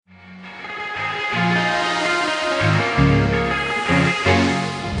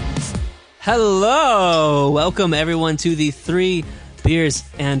Hello! Welcome everyone to the 3 Beers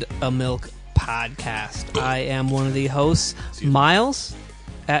and a Milk podcast. I am one of the hosts, Miles,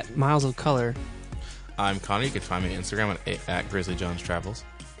 at Miles of Color. I'm Connor. You can find me on Instagram at Grizzly Jones Travels.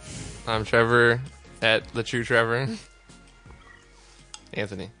 I'm Trevor, at The True Trevor.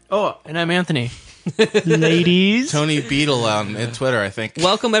 Anthony. Oh, and I'm Anthony. Ladies. Tony Beetle on Twitter, I think.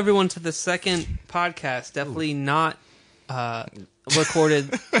 Welcome everyone to the second podcast. Definitely not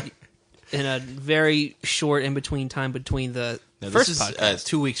recorded in a very short in-between time between the first podcast. It's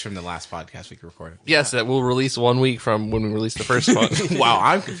 2 weeks from the last podcast we recorded. Yes, that will release 1 week from when we released the first one. Wow,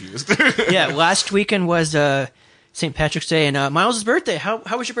 I'm confused. Yeah, last weekend was St. Patrick's Day and Miles' birthday. How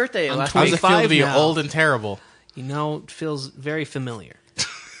was your birthday last How does week? it feel to be now. old and terrible? You know, it feels very familiar.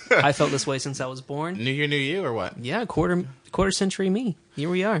 I felt this way since I was born. New year, new you, or what? Yeah, quarter century me. Here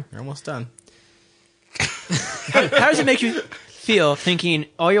we are. You're almost done. How does it make you feel thinking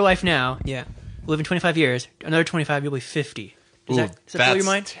all your life now, Yeah. living 25 years, another 25 you'll be 50? Does that fill your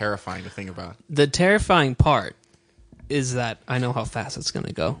mind? That's terrifying to think about. The terrifying part is that I know how fast it's going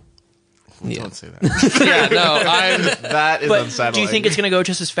to go. Yeah. Don't say that. Yeah, no, That is But unsettling. do you think it's going to go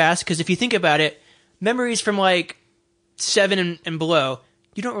just as fast? Because if you think about it, memories from like 7 and below,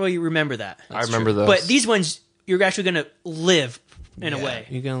 you don't really remember that. I remember those. But these ones, you're actually going to live in a way.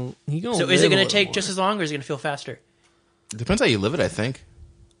 You're gonna So is it going to take just as long, or is it going to feel faster? Depends how you live it, I think.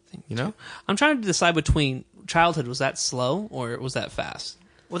 You know? I'm trying to decide between childhood, was that slow or was that fast?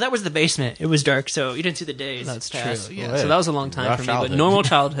 Well, that was the basement. It was dark, so you didn't see the days. That's pass. true. Yeah. Well, So that was a long time rough for me. childhood. But normal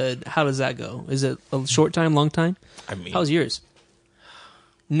childhood, how does that go? Is it a short time, long time? I mean, How was yours?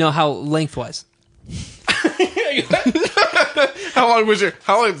 No, how lengthwise? will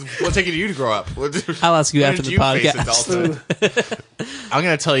it take you to grow up? I'll ask you When after did the you face podcast. adulthood? I'm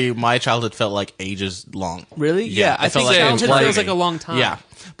going to tell you, my childhood felt like ages long. Really? Yeah, I it felt think like childhood like- feels like a long time. Yeah.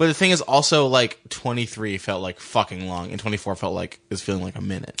 But the thing is also, like, 23 felt like fucking long, and 24 felt like is feeling like a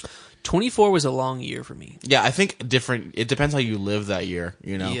minute. 24 was a long year for me. Yeah, I think it depends how you live that year,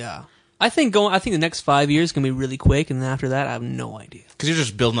 you know? Yeah. I think the next 5 years is going to be really quick, and then after that, I have no idea. Because you're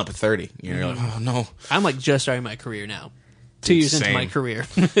just building up at 30. You know, you're like, oh, no. I'm like just starting my career now. 2 years into same. my career.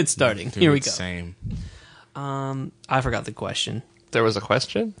 It's starting. Dude, Here we go. Same. I forgot the question. there was a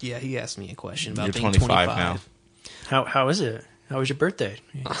question? Yeah, he asked me a question about You're being 25 now. How is it? How was your birthday?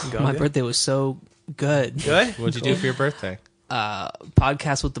 You going My good? birthday was so good. Good? What'd you do for your birthday?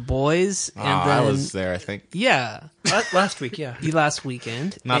 Podcast with the boys, and then I was there, I think. yeah, Last week, yeah. last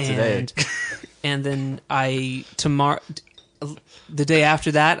weekend. Not today. And then the day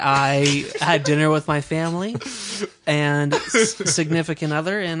after that, I had dinner with my family and significant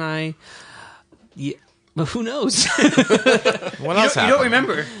other, and but who knows? What else You happened? don't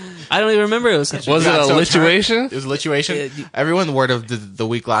remember. I don't even remember. It was such Was it a lituation? It was lituation. Everyone, the word of the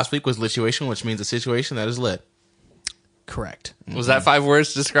week last week was lituation, which means a situation that is lit. correct. Was that 5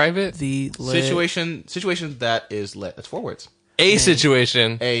 words to describe it? The Situation that is lit. That's 4 words. A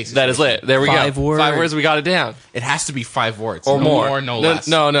situation A that is lit. There we 5 go. word. 5 words, we got it down. It has to be 5 words. Or no more. no less.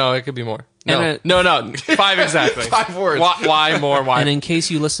 No, it could be more. And No, 5 exactly. 5 words. Why more? Why? And in case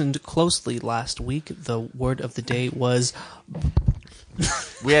you listened closely last week, the word of the day was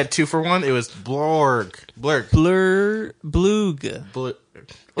We had 2 for 1. It was blurg. bloog. It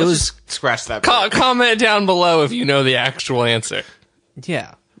was- just scratch that. Comment down below if you know the actual answer.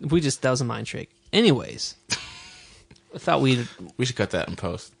 Yeah, that was a mind trick. Anyways, I thought we should cut that in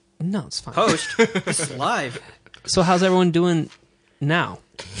post. no, it's fine. Post. This is live. So how's everyone doing now?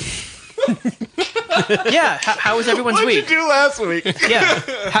 Yeah. How was everyone's week? do last week? Yeah.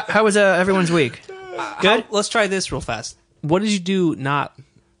 How was everyone's week? Good? Let's try this real fast. What did you do not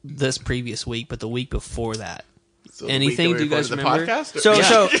this previous week, but the week before that? Anything? Do you guys remember? So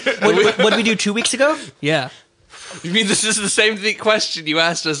what did we do 2 weeks ago? Yeah. You mean this is the same question you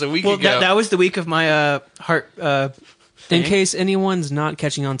asked us a week Well, ago? that was the week of my heart. In case anyone's not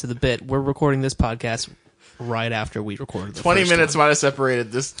catching on to the bit, we're recording this podcast right after we recorded the 20 first minutes one. might have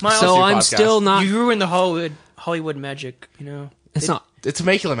separated this. Miles, So I'm podcast. still not. You ruined the Hollywood magic. You know. It's not. It's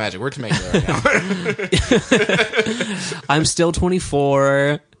Temecula magic. We're Temecula right now. I'm still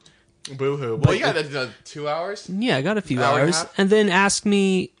 24. Boo-hoo. Well, you got 2 hours? Yeah, I got a few Hour and a hours, half? and then ask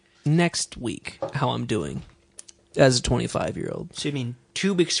me next week how I'm doing as a 25-year-old. So you mean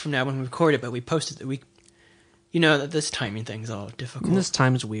 2 weeks from now when we record it, but we posted the week. You know that this timing thing's all difficult. This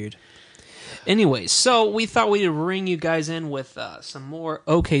time is weird. Anyways, so we thought we'd bring you guys in with some more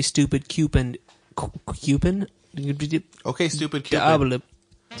OK Stupid Cupid. Okay, stupid Cupid.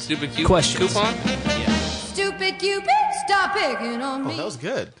 Stupid Cupid Questions. coupon? Stupid Cupid, stop picking on me. Oh, that was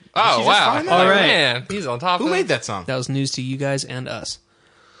good. Oh, Did you just wow. find that? All right. Man, he's on top Who of it. made that song? That was news to you guys and us.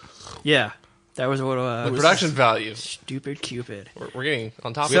 Yeah, that was what The production value. Stupid Cupid. We're getting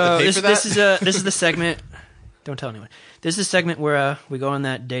on top So of it. this is the segment. Don't tell anyone. This is the segment where we go on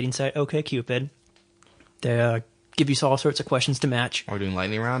that dating site, OkCupid. They give you all sorts of questions to match. Are we doing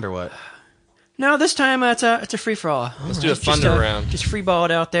lightning round or what? No, this time it's a free for all. Let's do a thunder round. Just free ball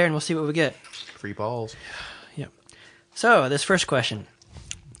it out there, and we'll see what we get. Free balls. Yep. So this first question: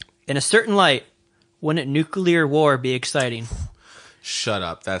 in a certain light, wouldn't nuclear war be exciting? Shut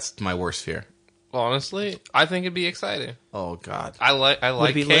up. That's my worst fear. Honestly, I think it'd be exciting. Oh God. I like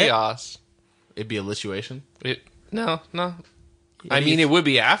it be chaos. It'd be a lituation. No. I mean, it would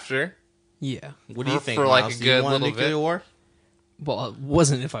be after. Yeah. What do you think? For like Miles? a Do you good want little nuclear bit? war? Well, it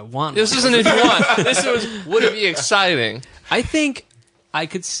wasn't if I wanted. This isn't if you want. This was would it be exciting? I think I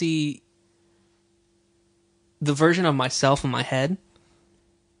could see the version of myself in my head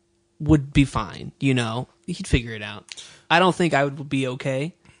would be fine. You know, he'd figure it out. I don't think I would be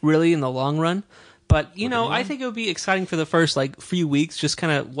okay, really, in the long run. But, you know, I think it would be exciting for the first, few weeks, just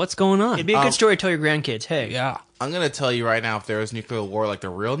kind of, what's going on? It'd be a good story to tell your grandkids. Hey, Yeah. I'm going to tell you right now, if there was nuclear war, like the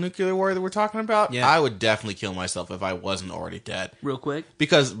real nuclear war that we're talking about, Yeah. I would definitely kill myself if I wasn't already dead. Real quick.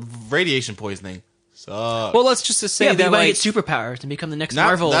 Because radiation poisoning sucks. Well, let's just say yeah, but you that, might get superpowers and become the next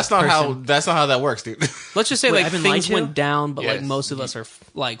Marvel. That's not person. how that works, dude. let's just say, Wait, I've been lied things to? went down, but, Yes. most of us are,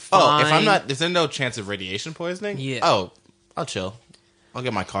 fine. If there's no chance of radiation poisoning, Yeah. I'll chill. I'll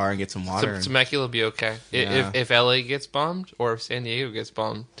get my car and get some water. Temecula will be okay. Yeah. If LA gets bombed or if San Diego gets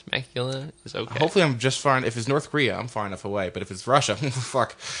bombed, Temecula is okay. Hopefully I'm just far. If it's North Korea, I'm far enough away. But if it's Russia,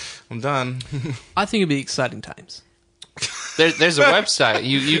 fuck, I'm done. I think it'd be exciting times. There's a website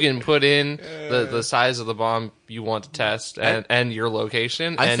you can put in the size of the bomb you want to test and your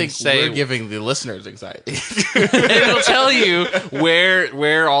location. I and think say, we're giving the listeners anxiety. and it'll tell you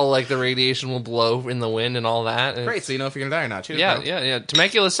where all the radiation will blow in the wind and all that. And Great, so you know if you're gonna die or not. Cheers, bro. yeah.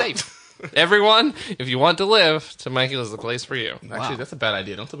 Temecula's safe. Everyone, if you want to live, Temecula's the place for you. Actually, that's a bad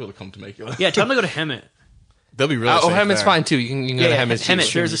idea. Don't tell people to come to Temecula. Yeah, tell them to go to Hemet. They'll be really. Oh, safe Hemet's there. fine too. You can go to Hemet. too.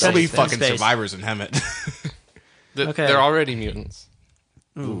 Hemet, there's a There'll be safe fucking space. survivors in Hemet. Okay. They're already mutants.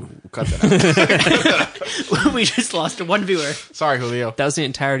 Ooh, cut that out. We just lost one viewer. Sorry, Julio. That was the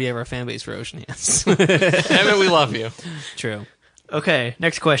entirety of our fan base for Ocean Hands. Hemet, we love you. True. Okay,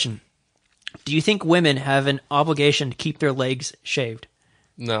 next question. Do you think women have an obligation to keep their legs shaved?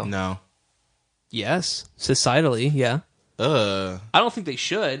 No. No. Yes. Societally, yeah. I I don't think they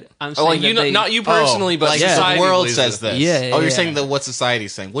should. I'm saying Like that they... not you personally, but like society the world believes says it. this. Yeah, Oh, you're yeah. saying that what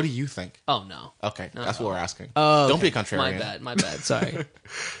society's saying. What do you think? Oh, no. Okay, that's what we're asking. Oh, Don't be a okay. contrarian. My bad. Sorry.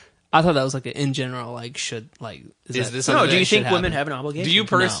 I thought that was in general, should, Is this No, something do you that think should women happen? have an obligation? Do you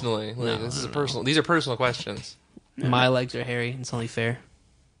personally? No, this is no. personal. These are personal questions. My legs are hairy. It's only fair.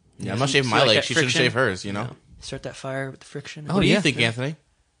 Yeah, I'm not shaving my like legs. that She shouldn't friction? shave hers. You know. Start that fire with the friction? What do you yeah, think, yeah. Anthony?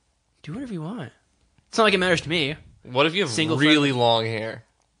 Do whatever you want. It's not like it matters to me. What if you have Single really long hair?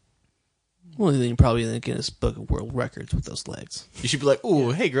 Well, then you're probably in the Guinness Book of World Records with those legs. You should be like, "Ooh,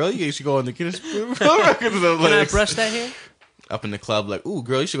 hey, girl, you should go on the Guinness World Record with those Can I legs." brush that hair? Up in the club, like, "Ooh,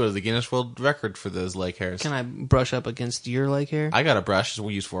 girl, you should go to the Guinness World Record for those leg hairs." Can I brush up against your leg hair? I got a brush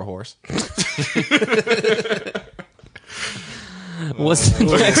we use for a horse. What's the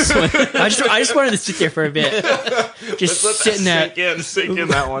next one? I just wanted to sit there for a bit. Just sitting there. Sink in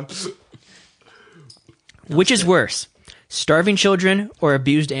that one. Which is worse? Starving children or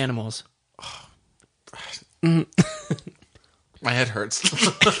abused animals? My head hurts.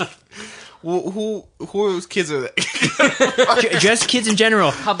 Whose kids are they? Just kids in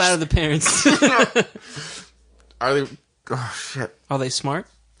general. How bad are the parents? Are they? Oh shit! Are they smart?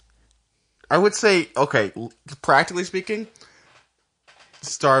 I would say, okay, practically speaking,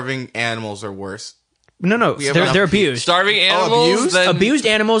 starving animals are worse. No, We have they're enough abused. Starving animals? abused? Then Abused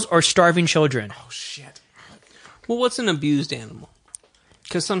animals or starving children? Oh shit! Well, what's an abused animal?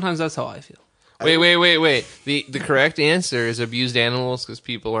 Because sometimes that's how I feel. Wait. The correct answer is abused animals because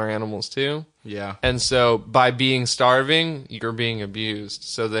people are animals too. Yeah. And so by being starving, you're being abused.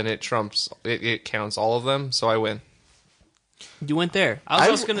 So then it trumps, it counts all of them. So I win. You went there.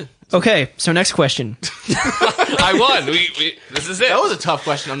 I was just gonna. Okay, so next question. I won. This is it. That was a tough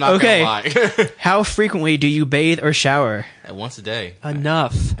question. I'm not Okay. gonna lie. How frequently do you bathe or shower? Once a day.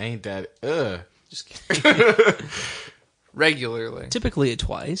 Enough. Ain't that? Ugh. Just kidding. Regularly. Typically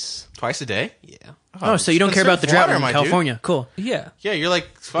Twice a day? Yeah. Oh, so you don't care about the drought water, in my dude. California? Cool. Yeah. Yeah, you're like.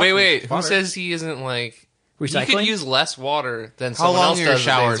 Wait. Who fodder. says he isn't like... You Recycling? could use less water than How someone long else are your does.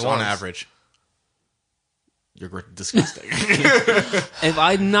 showers days on once. average? You're disgusting. If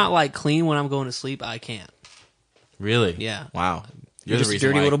I'm not clean when I'm going to sleep, I can't. Really? Yeah. Wow. You're the just a reason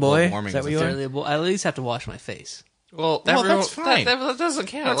dirty why little boy? global warming Is that what you a are? thing. I at least have to wash my face. Well, that's fine. That doesn't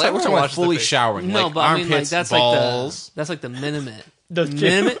count. We're talking Everyone about watches fully the showering. No, like but I mean, like armpits, that's balls. like the minimum. Those two.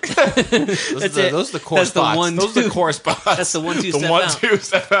 Minimum. Those are the core That's the spots. one, Those are the two. core spots. That's the 1-2 The step 1-2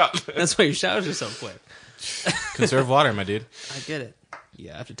 step out. That's why your showers are so quick. Conserve water, my dude. I get it.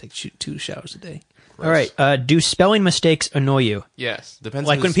 Yeah, I have to take 2 showers a day. All right. Do spelling mistakes annoy you? Yes. Depends.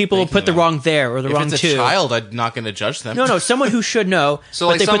 Like when people put the wrong there or the If wrong it's a two. child, I'm not going to judge them. No, someone who should know, So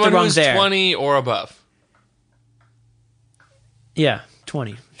but like they put someone the wrong who's there. 20 or above. Yeah,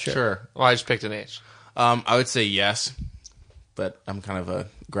 20. Sure. Sure. Well, I just picked an age. I would say yes, but I'm kind of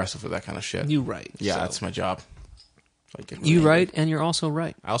aggressive with that kind of shit. You right. Yeah, so. that's my job. Like, get You really right, angry. and you're also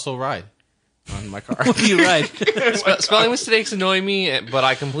right. I also ride on my car. You right. Spelling mistakes annoy me, but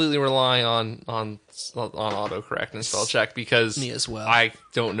I completely rely on autocorrect and spell check because Me as well. I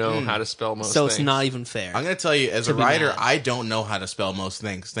don't know how to spell most So things. it's not even fair. I'm going to tell you, as a To be writer, mad. I don't know how to spell most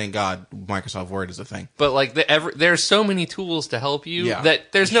things. Thank God Microsoft Word is a thing. But like there's so many tools to help you Yeah.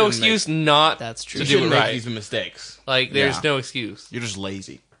 that there's You no shouldn't excuse not That's true. to You do shouldn't it make right. these mistakes. Like there's Yeah. no excuse. You're just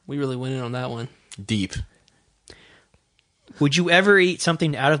lazy. We really went in on that one. Deep. Would you ever eat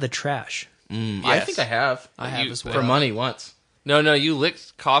something out of the trash? I Yes. think I have. I have You- as well. For money once. No, you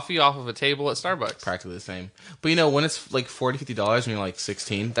licked coffee off of a table at Starbucks. Practically the same. But you know, when it's like $40, $50 when you're like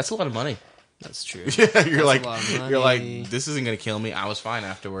 16, that's a lot of money. That's true. you're like, a lot of you're like, money. this isn't going to kill me. I was fine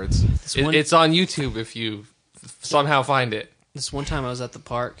afterwards. It's on YouTube if you somehow find it. This one time I was at the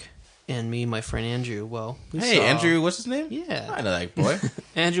park, and me and my friend Andrew, we Hey, saw- Andrew, what's his name? Yeah. I know that boy.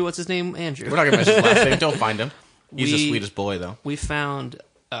 Andrew, what's his name? Andrew. We're not going to mention his last name. Don't find him. He's the We- sweetest boy, though. We found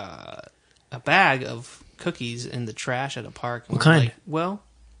a bag of cookies in the trash at a park. And What we're kind? Like, well,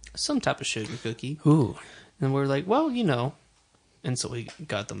 some type of sugar cookie. Ooh. And we're like, well, you know. And so we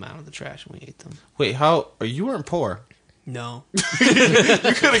got them out of the trash and we ate them. Wait, you weren't poor. No. You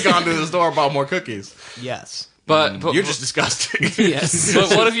could have gone to the store and bought more cookies. Yes. But You're just disgusting. Yes.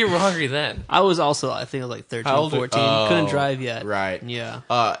 but what if you were hungry then? I was also, I think I was like 13, How old are- 14. Oh, Couldn't drive yet. right. Yeah.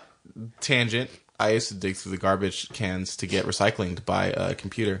 Tangent. I used to dig through the garbage cans to get recycling to buy a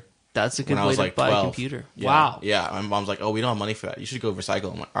computer. That's a good When I way was to like buy 12. a computer. Yeah. Wow. Yeah, my mom's like, "Oh, we don't have money for that. You should go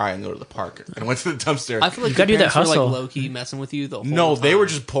recycle." I'm like, "All right, and go to the park." And I went to the dumpster. I feel like You gotta your do that parents were hustle. like low-key messing with you the whole no, time. they were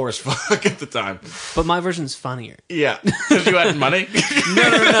just poor as fuck at the time. But my version's funnier. Yeah, because you had money.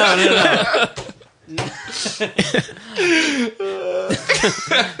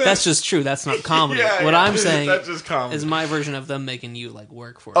 That's just true. That's not comedy. Yeah, what yeah. I'm saying That's just comedy. is my version of them making you like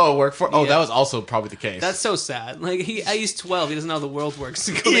work for it. Oh, work for? Oh, Yeah. that was also probably the case. That's so sad. Like he's 12. He doesn't know how the world works.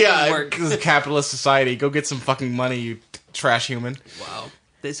 Go make him yeah, work. this is a capitalist society. Go get some fucking money, you trash human. Wow.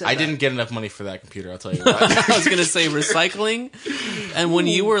 They said I that. didn't get enough money for that computer. I'll tell you what. I was gonna say recycling, and when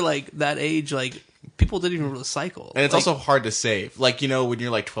you were like that age, like people didn't even recycle. And it's Like, also hard to save. Like, you know, when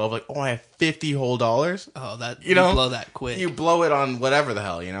you're like 12, like, oh, I have $50 whole. oh that You know, blow that quick. You blow it on whatever the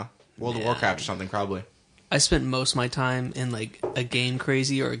hell, you know? World of Yeah. Warcraft or something, probably. I spent most of my time in like a Game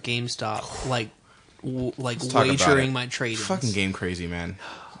Crazy or a GameStop, like talk about wagering it. my trade. Fucking Game Crazy, man.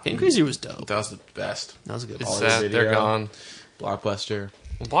 Game Crazy was dope. That was the best. That was a good. It's Call. sad video. they're gone. Blockbuster.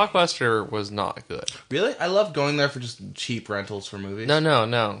 Blockbuster was not good. Really? I loved going there for just cheap rentals for movies.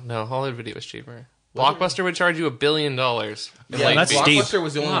 No. Hollywood Video was cheaper. Blockbuster would charge you $1 billion. Yeah, late that's fee. steep. Blockbuster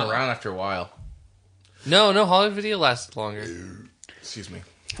was the only one Wow. around after a while. No, Hollywood Video lasted longer. Excuse me.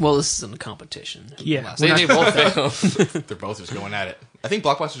 Well, this isn't a competition. Yeah. Last- They both failed. They're both just going at it. I think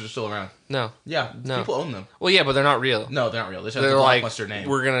Blockbusters are still around. No. Yeah, No. people own them. Well, yeah, but they're not real. No, they're not real. They just have They're the like, Blockbuster name.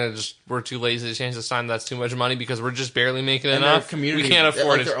 we're too lazy to change the sign. That's too much money because we're just barely making and their enough. community, We can't afford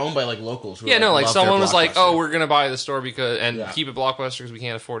like, it. They're owned by like locals. Who Yeah, no, like love their someone was like, Blockbuster. "Oh, we're gonna buy the store because Yeah. keep it Blockbuster because we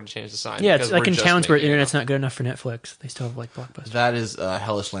can't afford to change the sign." Yeah, because it's like we're in just towns where making it internet's not good enough for Netflix. They still have like Blockbuster. That is a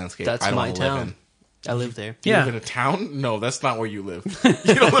hellish landscape. That's I don't my wanna live town. in. I live there. You Yeah. live in a town? No, that's not where you live.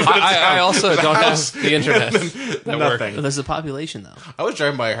 You don't live in a town. I also There's a don't house have the internet. and nothing. But there's a population though. I was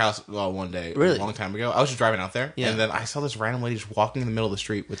driving by your house one day, Really? a long time ago. I was just driving out there, Yeah. and then I saw this random lady just walking in the middle of the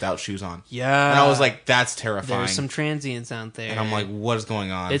street without shoes on. Yeah. And I was like, that's terrifying. there's some transients out there. and I'm like, what is going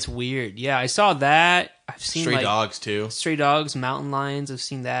on? it's weird. Yeah, I saw that. I've seen Stray like dogs, too. stray dogs, mountain lions. I've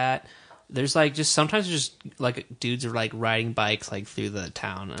seen that. There's like just sometimes just like dudes are like riding bikes like through the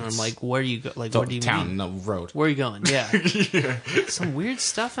town, and I'm like, where do you go? Like, where do you Town, mean? no, road. Where are you going? Yeah, some weird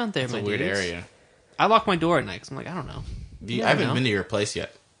stuff out there. It's my a weird dudes. area. I lock my door at night because I'm like, I don't know. I haven't been to your place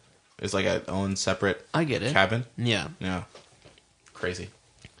yet. It's like a own separate I get it. cabin. Yeah. Yeah. Crazy.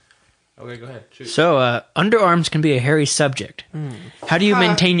 Okay, go ahead. Shoot. So, underarms can be a hairy subject. How do you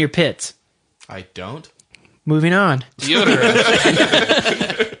maintain your pits? I don't. Moving on.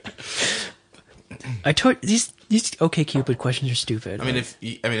 Deodorant. I told these These OkCupid questions are stupid. I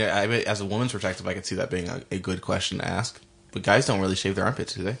mean, as a woman's perspective, I could see that being a good question to ask. But guys don't really shave their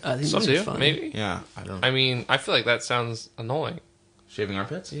armpits, do they? I think Some those are do, fun. maybe. Yeah, I don't. I mean, I feel like that sounds annoying. Shaving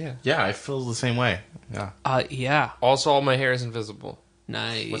armpits? Yeah. Yeah, I feel the same way. Yeah. Yeah. Also, all my hair is invisible.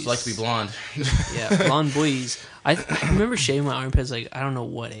 Nice. What's it like to be blonde? Yeah, blonde boys. I remember shaving my armpits, like, I don't know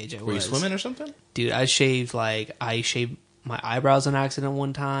what age I was. Were you swimming or something? Dude, I shaved my eyebrows on accident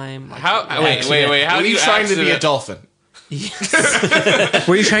one time. Like, Wait. How Were do you you trying to be a accident- dolphin?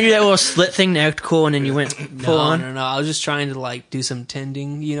 Were you trying to do that little slit thing to act cool, and then you went full on? No. I was just trying to, like, do some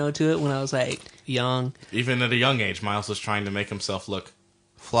tending, to it when I was, like, young. Even at a young age, Miles was trying to make himself look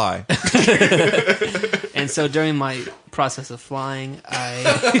fly. And so during my process of flying,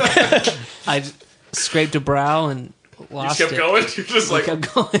 I scraped a brow and lost it. going? You're just I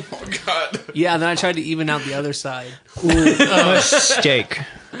kept going. oh god. Yeah, and then I tried to even out the other side. Mistake.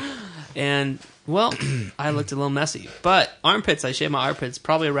 And, well, I looked a little messy. But armpits, I shaved my armpits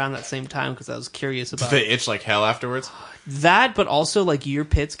probably around that same time because I was curious about They itch like hell afterwards. that, but also, like, your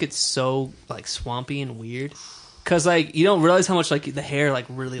pits get so, like, swampy and weird. Because, like, you don't realize how much, like, the hair, like,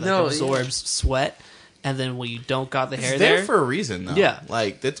 really, like, absorbs sweat. And then when you don't got the hair It's there, there for a reason, though. Yeah.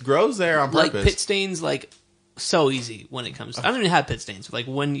 Like, it grows there on like, purpose. pit stains, like, so easy when it comes to... I don't even have pit stains. But, like,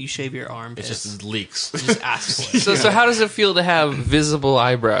 when you shave your armpits, It just leaks. just ask for it. So how does it feel to have visible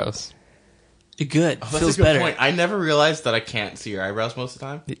eyebrows? Good. That's Feels a good better. point. I never realized that I can't see your eyebrows most of the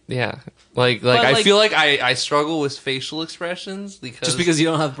time. Yeah, like I like- feel like I struggle with facial expressions Just because you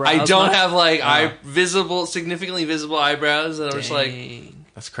don't have brows. I don't much? have like significantly visible eyebrows, and I'm just like, Dang.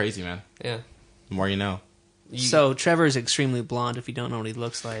 That's crazy, man. yeah. The more you know. So Trevor is extremely blonde if you don't know what he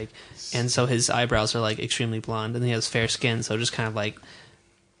looks like. And so his eyebrows are, like, extremely blonde. And he has fair skin, so just kind of like...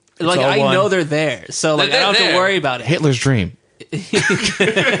 Like, all I one. know they're there. So, like, I They're don't have to there. worry about it. Hitler's dream. No.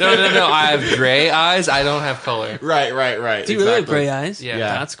 I have gray eyes. I don't have color. Right. Do you really have gray eyes? Yeah.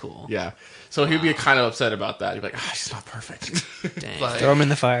 That's cool. Yeah. So he'd be kind of upset about that. He'd be like, she's not perfect. Dang. But- Throw him in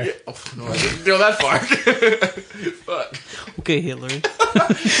the fire. Oh, no, I didn't go that far. Fuck. Okay, Hitler.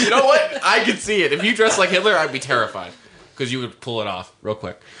 You know what? I could see it. If you dressed like Hitler, I'd be terrified. Because you would pull it off real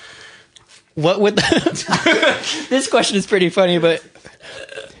quick. What would this question is pretty funny, but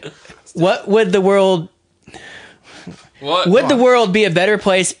what would the world What? would the world be a better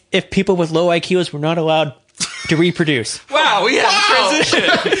place if people with low IQs were not allowed to reproduce? Wow, we have a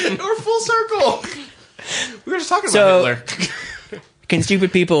transition. We're full circle. We were just talking So- about Hitler. Can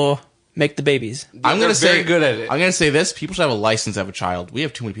stupid people make the babies I'm They're gonna say very good at it. I'm gonna say this: people should have a license to have a child. We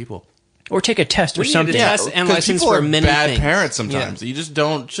have too many people. or take a test or We need something? to test and 'Cause license people for are many bad things. parents sometimes. You just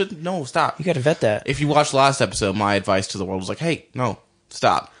shouldn't stop. You got to vet that. If you watched the last episode, my advice to the world was like, hey, no,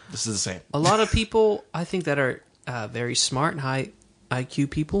 stop. This is the same. A lot of people, I think, that are very smart and high IQ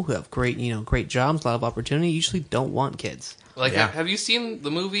people who have great jobs, a lot of opportunity, usually don't want kids. Like, Yeah. have you seen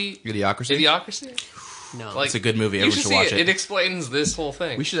the movie Idiocracy? Idiocracy? No. Like, It's a good movie. You Everyone should should see watch it. It explains this whole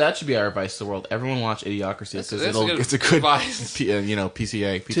thing. We should actually be our advice to the world. Everyone watch Idiocracy because That's a good it's a good advice.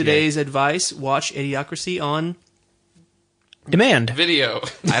 PCA. Today's advice, watch Idiocracy on... Demand. Video.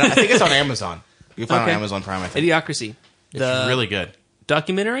 I think it's on Amazon. You can find it Okay. on Amazon Prime, I think. Idiocracy. It's The really good.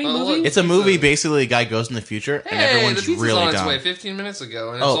 documentary Oh, movie? look. It's a movie, basically, a guy goes in the future, and Hey, the everyone's pizza's really on its dumb. way 15 minutes ago,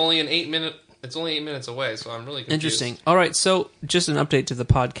 and it's Oh. only an 8 minute. It's only 8 minutes away, so I'm really confused. Interesting. All right, so just an update to the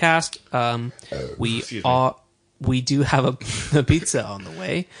podcast. Excuse me. We do have a pizza on the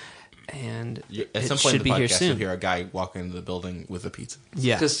way, and At it some point should in be the here podcast, you'll soon. hear a guy walk into the building with a pizza.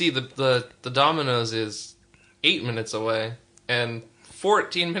 Yeah, Because see, the Domino's is 8 minutes away, and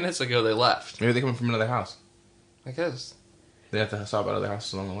 14 minutes ago they left. Maybe they come from another house. I guess. They have to stop at other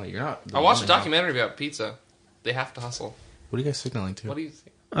houses along the way. You're not. the I watched a only house. documentary about pizza. They have to hustle. What are you guys signaling to? What do you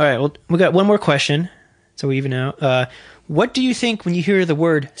think? All right. Well, we got one more question, so we even out. What do you think when you hear the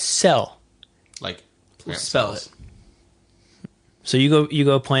word "sell"? Like, spell it. So you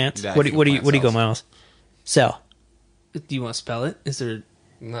go plants. Yeah, I what think do you plant go, cells. Miles? Sell. Do you want to spell it? Is there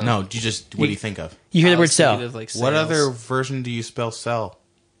no, you just, what do you think of? You hear the I word was thinking "sell"? of, like, What sales. other version do you spell sell?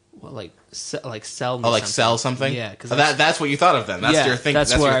 Well, like sell me Oh, like something. sell something? Yeah, because Oh, that's what you thought of then. That's yeah, your thing.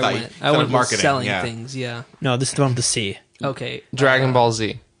 that's what where you I thought went. You I thought of went with marketing. selling yeah. things. Yeah. No, this is the one with the C. Okay. Dragon Ball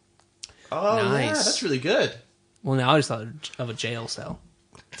Z. Oh, yeah, Nice. that's really good. Well, now I just thought of a jail cell.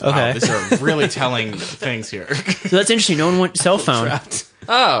 Okay, Wow, these are really telling things here. so that's interesting. No one went cell phone.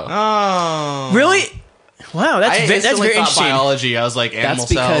 Oh. Oh. Really? Wow, that's I that's instantly very thought interesting. biology. I was like, animal That's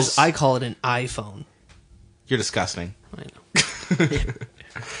because cells. I call it an iPhone. You're disgusting. I know.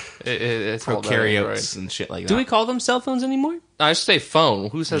 It's all about Prokaryotes Android. and shit like that. Do we call them cell phones anymore? I should say phone.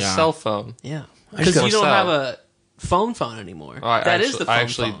 Who says Yeah. cell phone? Yeah. I just Because go you don't cell. have a phone anymore. Oh, I that actually, is the I phone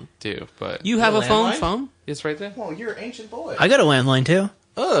actually phone. do, but You have a landline? phone? it's right there. Oh, you're an ancient boy. I got a landline too.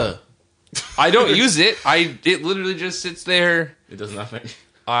 Ugh. I don't use it. It literally just sits there. It does nothing.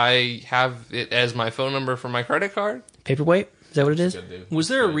 I have it as my phone number for my credit card. Paperweight? Is that what it is? Good, dude. Was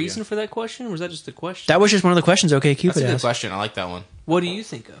there a Good reason idea. for that question, or was that just a question? That was just one of the questions OK Cupid That's a good asked. question. I like that one. What do you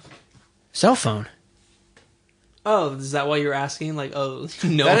think of? Cell phone. Oh, is that why you're asking? Like, oh,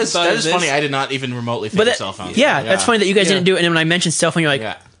 no. That one is thought that of is this? funny. I did not even remotely think But of that, cell phones. yeah, that's funny that you guys didn't do it. And then when I mentioned cell phone, you're like,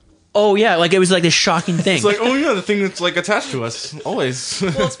 Yeah. oh yeah, like it was like this shocking thing. It's like, oh yeah, the thing that's like attached to us always.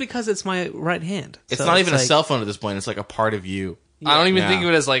 Well, it's because it's my right hand. It's So not even a like- cell phone at this point. It's like a part of you. I don't even Yeah. think of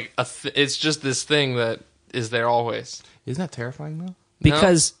it as like it's just this thing that is there always. Isn't that terrifying though?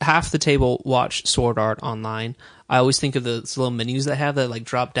 Because half the table watch Sword Art online. I always think of the little menus that have that like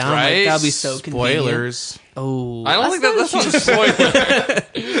drop down. Right? Like, that'd be so convenient. Spoilers. Oh, I don't think that's not a spoiler.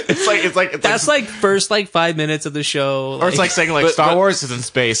 It's like That's like first 5 minutes of the show. or it's like saying like But- Star but- Wars is in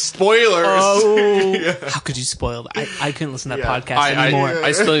space. Spoilers. oh, how could you spoil that? I couldn't listen to that Yeah. podcast anymore.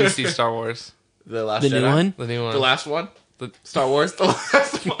 I still need to see Star Wars, The last The Jedi? new one? the new one, The last one. The- Star Wars. The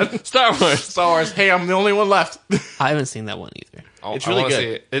last one. Star Wars. Star Wars. Hey, I'm the only one left. I haven't seen that one either. Oh, It's I really wanna good. see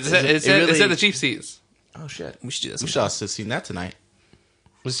it. It Is said, it- it, said, it really- it said the cheap seats. Oh shit. We should do this. We should have seen that tonight.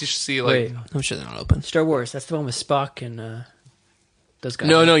 We should see like. Wait, I'm sure they're not open. Star Wars. That's the one with Spock and those guys.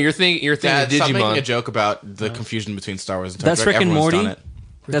 No, you're thinking Dad, of stop making a Digimon. joke about the confusion between Star Wars and Star That's Trek. Rick and Everyone's Morty. done it.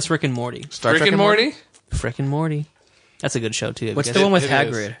 That's Rick and Morty. Star Rick Trek and Morty. Rick and Morty. That's a good show too. What's Have the you one guys- with it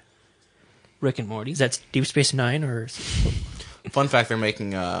is. Hagrid? Rick and Morty? Is that Deep Space Nine or? Fun fact: they're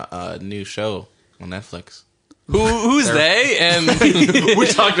making a new show on Netflix. Who's they? And We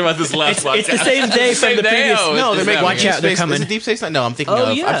talked about this last It's the same day from the previous. Oh, No, they're making Watch out, they're coming. Is it Deep Space Nine? No, I'm thinking Oh,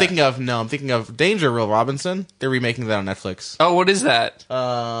 of. yeah. I'm thinking of Danger, Will Robinson. They're remaking that on Netflix. oh, what is that?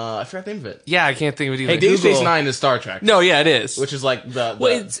 I forgot the name of it. Yeah, I can't think of it either. Hey, Deep Google. Space Nine is Star Trek. No, yeah, it is. which is like the.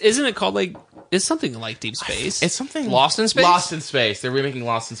 Well, isn't it called like? It's something like Deep Space. it's something Lost in Space? Lost in Space. They're remaking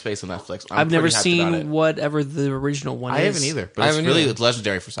Lost in Space on Netflix. I'm I've never pretty hyped about seen it. whatever the original one I is. haven't either, I but it's haven't really either. it's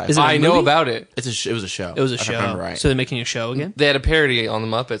legendary for sci-fi. Is it a I know movie? about it. It was a show. It was a if I show. remember right. So they're making a show again. They had a parody on the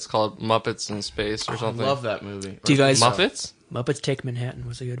Muppets called Muppets in Space or I something. love that movie. Do you guys- Muppets? Muppets Take Manhattan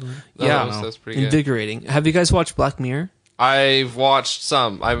was a good one. Oh, Yeah. that's pretty good. Invigorating. Have you guys watched Black Mirror? I've watched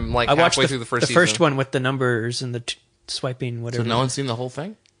some. I'm like I watched halfway through the first the season. first one with the numbers and the swiping So whatever. no one's seen the whole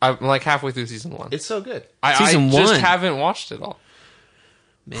thing. I'm like halfway through season 1. It's so good. I Season just 1. haven't watched it all.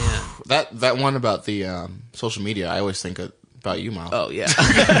 Man. That one about the social media, I always think about you, Miles. Oh yeah.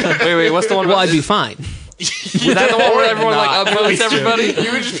 Wait, what's the one well, about? I'd be fine. Was that the one where everyone like upvotes everybody?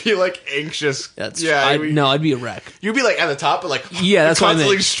 You would just be like anxious. That's yeah. I'd be a wreck. You'd be like at the top, but like Yeah, that's what I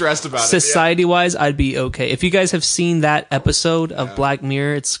constantly meant. stressed about Society wise, I'd be okay. If you guys have seen that episode of Black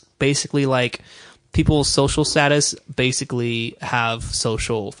Mirror, it's basically like people's social status basically have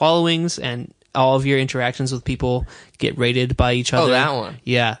social followings, and all of your interactions with people get rated by each other. Oh, that one.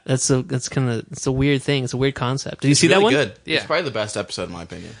 Yeah, it's a weird thing. It's a weird concept. Did you It's see that really one? Good. Yeah. It's probably the best episode in my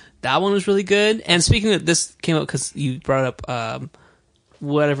opinion. That one was really good. And speaking of, this came up because you brought up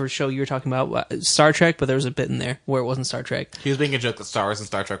whatever show you were talking about, Star Trek, but there was a bit in there where it wasn't Star Trek. He was making a joke that Star Wars and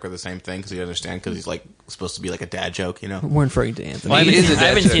Star Trek were the same thing because you understand because he's like supposed to be like a dad joke, you know. We're referring to Anthony. Well, I He is a I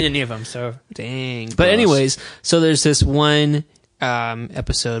haven't dad seen joke. any of them, so Dang. But anyways, so there's this one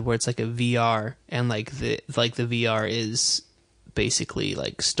episode where it's like a VR, and like the VR is basically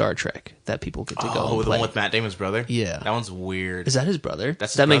like Star Trek that people get to go. Oh, and the play. one with Matt Damon's brother. Yeah. that one's weird. Is that his brother?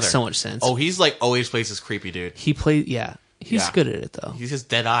 That's his that makes brother. so much sense. Oh, he's like always plays this creepy dude. he played. Yeah, he's Yeah. good at it though. He's just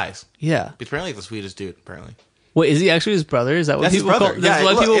dead eyes. Yeah. He's apparently the sweetest dude. Apparently, Wait, is he actually his brother? Is that what That's his people brother. call? Yeah, That's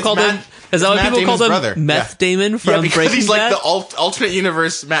what look, people it's called him? Matt- Is that it's what Matt people Damon's called him? brother. Meth Yeah. Damon from yeah, because Breaking he's like Bad? the alternate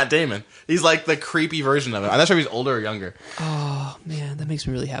universe Matt Damon. He's like the creepy version of it. I'm not sure if he's older or younger. Oh man, that makes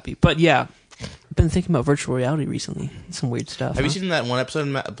me really happy. But yeah, I've been thinking about virtual reality recently. Some weird stuff. Have you seen that one episode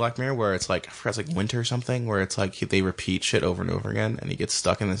in Black Mirror where it's like I forgot, it's like winter or something, where it's like they repeat shit over and over again, and he gets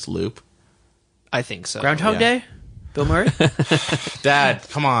stuck in this loop? I think so. Groundhog Yeah. Day, Bill Murray. Dad,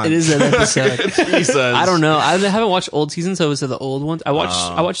 come on! It is an episode. Jesus. I don't know. I haven't watched old seasons, so it was the old ones. I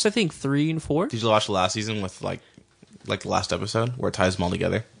watched I think 3 and 4. Did you watch the last season with like the last episode where it ties them all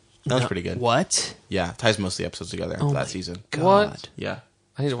together? That was pretty good. What? Yeah, it ties most of the episodes together Oh my that season. God. What? Yeah,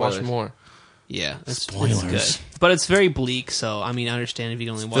 I need to watch Spoilers. more. Yeah, it's Spoilers. good. But it's very bleak, so I mean, I understand if you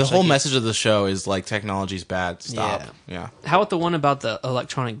can only watch the whole like, message of the show is like technology's bad. Stop. Yeah. How about the one about the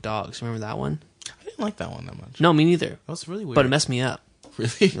electronic dogs? Remember that one? I didn't like that one that much. No, me neither. That was really weird. But it messed me up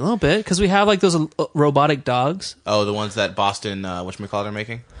really. a little bit because we have like those robotic dogs. Oh, the ones that Boston whatchamacallit are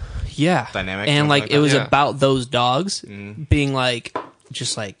making. Yeah, Dynamic, and something like like it that? was Yeah. about those dogs being like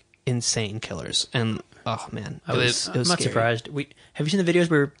just like insane killers, and Oh man, I'm not scary. surprised. Have you seen the videos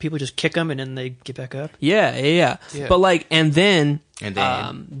where people just kick them and then they get back up? Yeah. Yeah. But like, and then And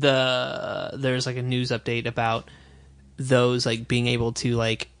there's like a news update about those like being able to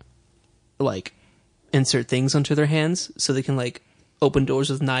like insert things onto their hands so they can like open doors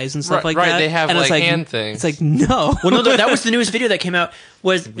with knives and stuff Right, like right, that. they have, and it's like, hand things. It's like no. Well, no, that was the newest video that came out.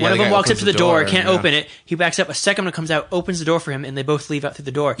 Was one the of them guy walks up opens to the the door, door, can't yeah. open it. He backs up. A second one comes out, opens the door for him, and they both leave out through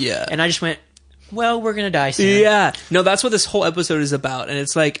the door. Yeah. And I just went, well, we're gonna die soon. Yeah. No, that's what this whole episode is about. And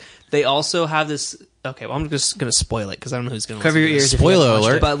it's like they also have this. Okay, well, I'm just gonna spoil it because I don't know who's gonna Cover your listen to ears. this. if you haven't Spoiler watched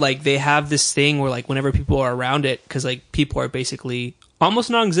alert. it. But like they have this thing where like whenever people are around it, because like people are basically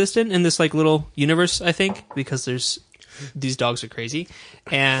almost non-existent in this like little universe, I think, because these dogs are crazy,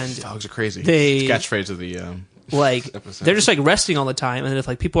 and Dogs are crazy. They- Catchphrase of the like episode. they're just like resting all the time, and then if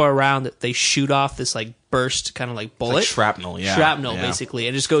like people are around, they shoot off this like burst kind of like bullet, like shrapnel. Yeah, shrapnel yeah. basically,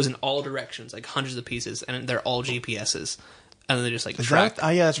 and it just goes in all directions, like hundreds of pieces, and they're all GPSs, and then they just like Is track. that- oh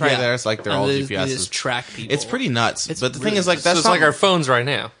yeah, that's right. There, it's like they're And all they GPSs. just track people. It's pretty nuts. It's but the really thing is, like, So that's it's not like our phones right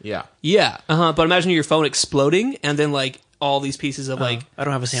now. yeah. Yeah, but imagine your phone exploding, and then like all these pieces of like I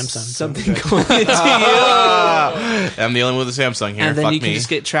don't have a Samsung. so- something going into you, I'm the only one with a Samsung here. and then Fuck you can me. just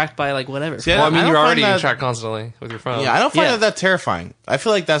get tracked by like whatever. See, Well, I mean, don't you're find already that- tracked constantly with your phone. Yeah, I don't find Yeah. that terrifying. I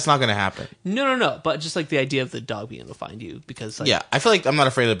feel like that's not going to happen. No, but just like the idea of the dog being able to find you, because like Yeah, I feel like I'm not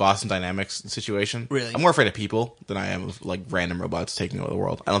afraid of the Boston Dynamics situation. Really? I'm more afraid of people than I am of like random robots taking over the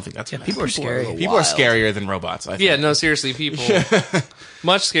world. I don't think that's gonna people are happen. scary. People are scarier than robots. I think. Yeah, no, seriously, people.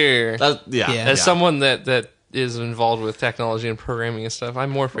 Much scarier. Yeah. As someone that is involved with technology and programming and stuff, I'm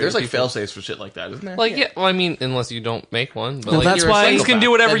more afraid There's of like people. fail-safes for shit like that, isn't there? Like, yeah, well, I mean, unless you don't make one. But Well, like, that's you're why- things can do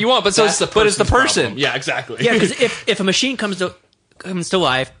whatever you want, but so it's the person's person. problem. Yeah, exactly. Yeah, because if a machine comes to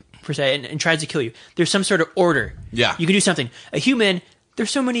life per se and tries to kill you, there's some sort of order. Yeah. you can do something. A human, there's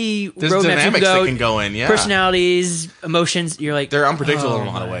so many There's roadmaps you dynamics can go. that can go in, yeah. Personalities, emotions. You're like They're unpredictable oh in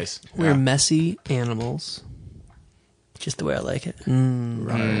a lot of my. ways. we're Yeah. messy animals. Just the way I like it.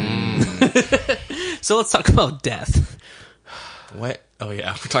 So let's talk about death. What? Oh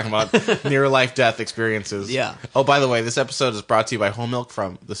yeah, we're talking about near life death experiences. Yeah. Oh, by the way, this episode is brought to you by Whole Milk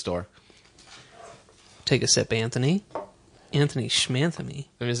from the store. Take a sip, Anthony. Anthony Schmanthony.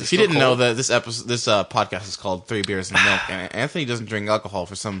 I mean, is it If you still didn't know cold? that this podcast is called 3 Beers and Milk, and Anthony doesn't drink alcohol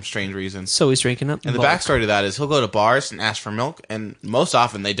for some strange reason. So he's drinking up. And the bulk. backstory to that is he'll go to bars and ask for milk, and most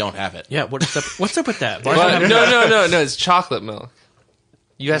often they don't have it. Yeah, what's up with that? But, no, it's chocolate milk.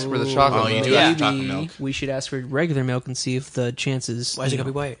 You asked for the chocolate Oh, you milk. do ask Maybe chocolate milk. we should ask for regular milk and see if the chances. Why is it you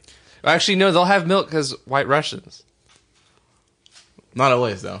gonna be know- white? Actually, no, they'll have milk because White Russians. Not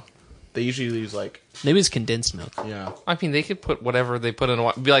always, though. They usually use, like, Maybe it's condensed milk. yeah. I mean, they could put whatever they put in a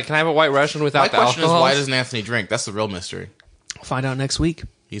white. Be like, can I have a White Russian without My the question is, alcohol? why doesn't Anthony drink? That's the real mystery. Find out next week.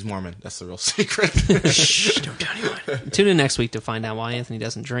 He's Mormon. That's the real secret. Don't tell anyone. Tune in next week to find out why Anthony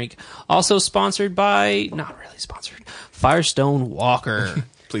doesn't drink. Also sponsored by, not really sponsored, Firestone Walker.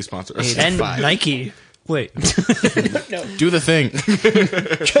 Please sponsor us. Hey, And Nike. Wait, Do the thing.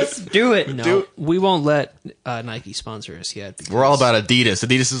 just do it. No, we won't let Nike sponsor us yet. because- We're all about Adidas.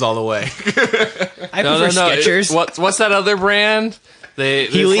 Adidas is all the way. I No, prefer no, no. Skechers. What's that other brand?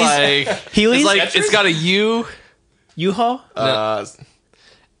 Heelys? Heelys? It's like it's got a U. U-Haul.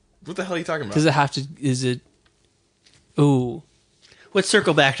 What the hell are you talking about? Does it have to? Is it? Ooh, Let's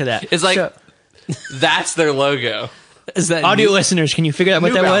circle back to that. It's like So, that's their logo. is that audio new? listeners, can you figure out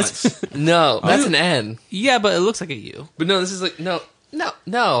what New that was? Balance. No, that's an N. Yeah, but it looks like a U. But no, this is like no.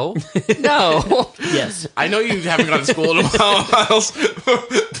 No. Yes. I know you haven't gone to school in a while, Miles,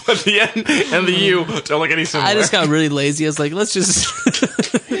 but the N and the U don't look any similar. I just got really lazy. I was like, let's just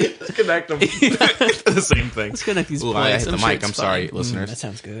connect them. The same thing. let's connect these Ooh, points. I hit the sure mic. it's I'm sorry, fine. listeners. That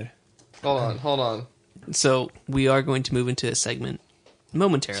sounds good. Hold on. So we are going to move into a segment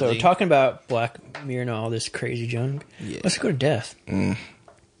momentarily. So talking about Black Mirror and all this crazy junk, Yeah. let's go to death.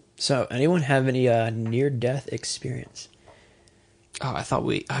 So anyone have any near-death experience? Oh, I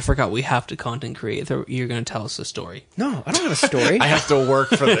forgot we have to content create. You're going to tell us a story. No, I don't have a story. I have to work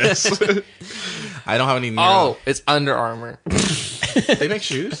for this. I don't have any. Oh, it's Under Armour. They make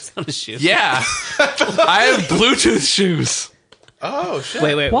shoes. On a shoe. Yeah, I have Bluetooth shoes Oh shit!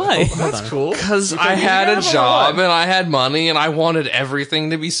 wait. Why? Hold That's on. cool. because I had a job and I had money and I wanted everything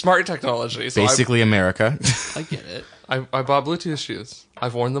to be smart technology. So Basically, America. I get it. I bought Bluetooth shoes.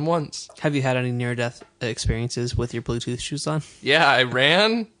 I've worn them once. Have you had any near-death experiences with your Bluetooth shoes on? Yeah, I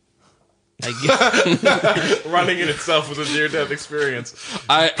ran. I get, Running in itself was a near-death experience.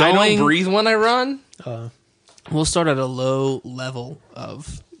 I Going- don't breathe when I run. we'll start at a low level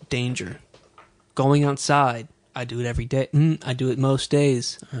of danger. Going outside I do it every day. I do it most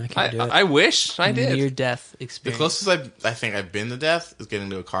days. I can't do it. I wish I did. Near-death The experience. closest I think I've been to death is getting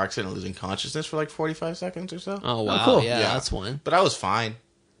into a car accident and losing consciousness for like 45 seconds or so. Oh, wow. cool. Yeah, that's one. But I was fine.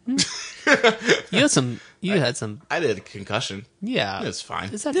 You had some... I did a concussion. Yeah. It's fine.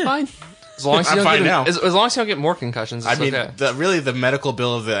 Is that fine? As long as you I'm don't fine get now. as long as you don't get more concussions, I it's mean, okay. really, the medical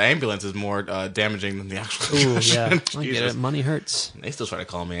bill of the ambulance is more damaging than the actual Ooh, concussion. yeah. I get Jesus. it. Money hurts. They still try to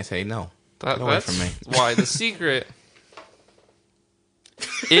call me. I say no. That, Get away that's from me. why the secret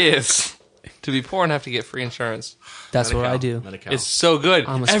is to be poor and have to get free insurance. That's what I do. Medi-Cal. It's so good.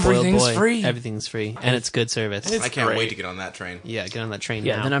 I'm a spoiled Everything's boy. free. Everything's free. And it's good service. I can't great. wait to get on that train. Yeah, get on that train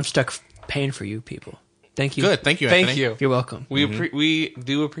Yeah, now. then I'm stuck paying for you people. Thank you. Good. Thank you, Thank Anthony. you. You're welcome. We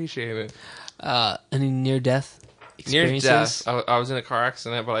do appreciate it. Any near-death Near experiences? death. I was in a car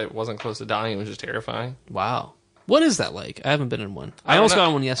accident, but I wasn't close to dying. It was just terrifying. Wow. What is that like? I haven't been in one. I don't almost know. got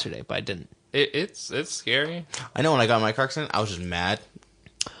on one yesterday, but I didn't. It's scary. I know when I got in my car accident, I was just mad.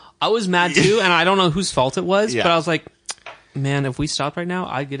 I was mad too, and I don't know whose fault it was, Yeah. but I was like, man, if we stopped right now,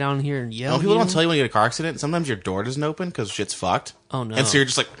 I'd get down here and yell. You know, people at don't tell you when you get a car accident. Sometimes your door doesn't open because shit's fucked. Oh, no. And so you're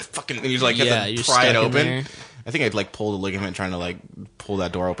just like fucking, and you like Yeah, have you're to pry it stuck in open. there. I think I'd like pulled a ligament trying to like pull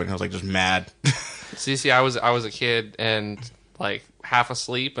that door open. I was like just mad. See, I was a kid and like half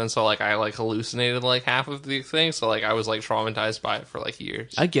asleep, and so like I like hallucinated like half of the thing. So like I was like traumatized by it for like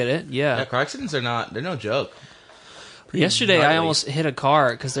years. I get it, yeah. Car accidents are they're no joke. Yesterday, I gnarly. almost hit a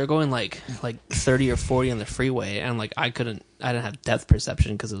car because they're going like 30 or 40 on the freeway, and like I didn't have depth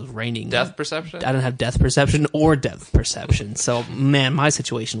perception because it was raining. Death perception. I didn't have depth perception or depth perception. So, man, my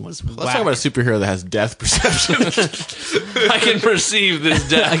situation was Let's whack. talk about a superhero that has death perception. I can perceive this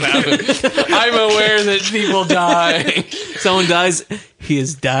death happen. I'm aware that people die. Someone dies, he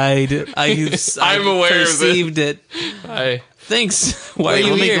has died. I'm aware of it. perceived it. I, Thanks. Why Wait, are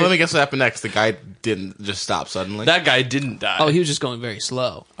you let here? me guess what happened next. The guy didn't just stop suddenly. that guy didn't die. Oh, he was just going very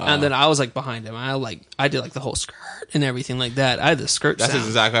slow, and then I was like behind him. I did like the whole skirt and everything like that. I had the skirt That's sound.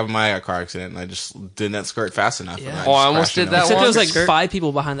 exactly what happened in my car accident. And I just didn't skirt fast enough. Yeah. And Oh, I just almost crashed did into that him. Except there was like Skirt. 5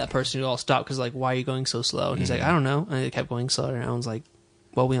 people behind that person who all stopped because like, why are you going so slow? And he's like, I don't know. And they kept going slower. And I was like,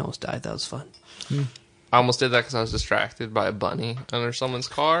 well, we almost died. That was fun. I almost did that because I was distracted by a bunny under someone's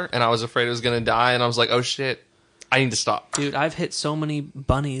car, and I was afraid it was gonna die. And I was like, oh shit, I need to stop. Dude, I've hit so many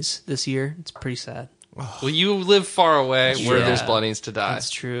bunnies this year. It's pretty sad. Well, you live far away where Yeah. there's bunnies to die. That's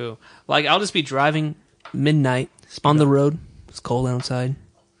true. Like, I'll just be driving midnight on the road. It's cold outside.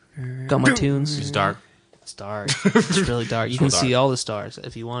 Got my tunes. It's dark. It's dark. It's really dark. You can dark. see all the stars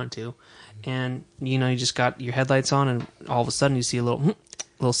if you wanted to. And, you know, you just got your headlights on, and all of a sudden you see a little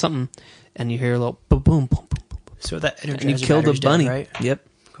something, and you hear a little boom, boom, boom, boom. So that Energizer And you killed a battery's dead, bunny. right? Yep.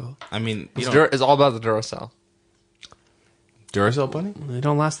 Cool. I mean, you It's, know, it's all about the Duracell. Duracell bunny. They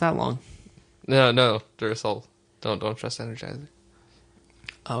don't last that long. No, Duracell. Don't trust Energizer.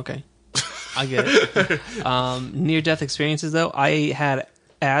 Oh, okay. I get it. Near-death experiences, though. I had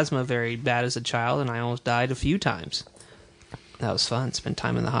asthma very bad as a child, and I almost died a few times. That was fun. Spent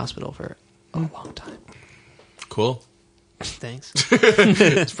time in the hospital for a long time. Cool. Thanks.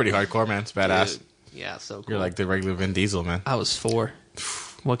 It's pretty hardcore, man. It's badass. Yeah, so cool. You're like the regular Vin Diesel, man. I was 4.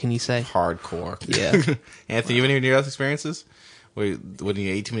 What can you say? Hardcore. Yeah. Anthony, you have any near-death experiences? When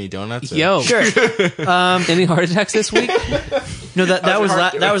you ate too many donuts? or- Yo, Sure. any heart attacks this week? No, that was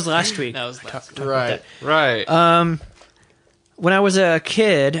last week. That was last. Right. Right. When I was a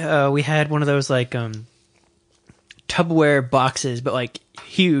kid, we had one of those like Tupperware boxes, but like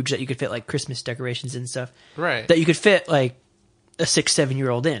huge that you could fit like Christmas decorations and stuff. right. That you could fit like a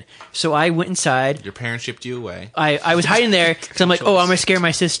 6-7-year-old in. So I went inside. Your parents shipped you away. I was hiding there because I'm like, oh, I'm gonna scare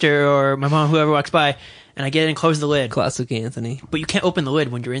my sister or my mom, whoever walks by, and I get in and close the lid. Classic Anthony. But you can't open the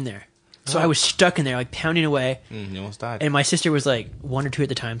lid when you're in there. So I was stuck in there, like pounding away. You almost died. And my sister was like 1 or 2 at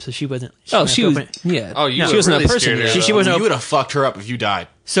the time, so she wasn't. Oh, didn't she have was. to open it. Yeah. Oh, you she were wasn't really a person. scared of yet. her, She though. wasn't You open. would have fucked her up if you died.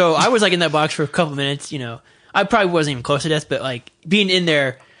 So I was like in that box for a couple minutes. You know, I probably wasn't even close to death, but like being in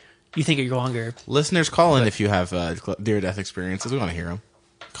there, you think you're longer. Listeners, call in if you have near-death experiences. We want to hear them.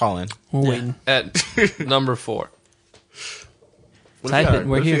 Call in. We're waiting. At number 4. What Type if you it. got, We're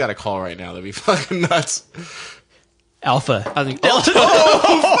what if you here. got a call right now? That'd be fucking nuts. Alpha. I think.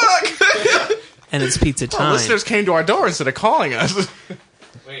 And it's pizza time. Listeners came to our door instead of calling us.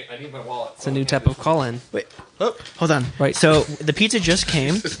 Wait, I need my wallet. It's a new type of call-in. Wait, hold on. Right. So the pizza just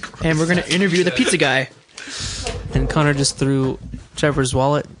came, and we're gonna interview the pizza guy. And Connor just threw Trevor's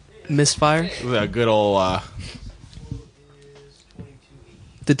wallet. Misfire. A good old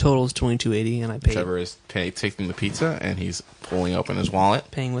The total is $22.80, and I paid Trevor is taking the pizza and he's pulling open his wallet.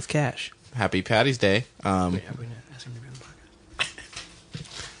 paying with cash. Happy Patty's Day. How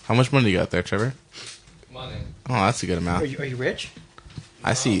much money do you got there, Trevor? Money. Oh, that's a good Are amount. you rich?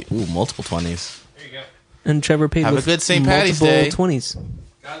 I see. Ooh, multiple 20s. There you go. And Trevor paid Have a with good St. Patty's multiple Day. 20s.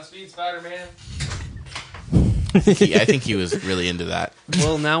 Godspeed, Spider-Man. I think he was really into that.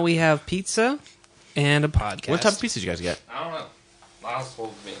 Well, now we have pizza and a podcast. What type of pizza did you guys get? I don't know. Miles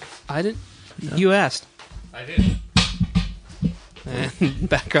told me. I didn't. You asked. I did. And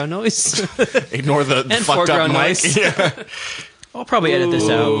background noise. Ignore the And fucked up foreground mic. noise. Yeah. I'll probably edit this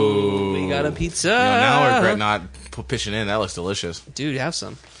out. We got a pizza. Now I regret not pitching in. That looks delicious. Dude, have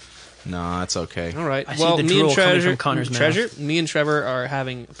some. No, that's okay. All right. I see well, the me drool and coming Treasure, from Connor's mouth. me and Trevor are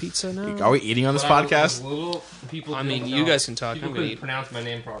having a pizza now. Are we eating on this podcast? People I mean, couldn't you tell- guuld talk. People I'm gonna couldn't eat. pronounce my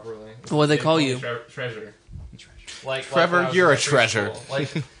name properly. What do they call called you? me Treasure. Like Trevor, when I was you're in a treasure.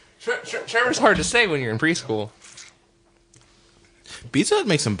 preschool. Like Trevor's hard to say when you're in preschool. Pizza Hut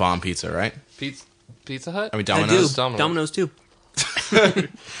makes some bomb pizza, right? Pizza Hut. I mean, I do. Domino's. Domino's too.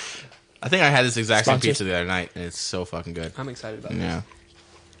 I think I had this exact same Sponsor. pizza the other night, and it's so fucking good. I'm excited about Yeah.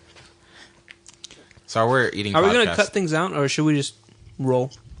 So we're eating. this. Are we going podcast. to cut things out, or should we just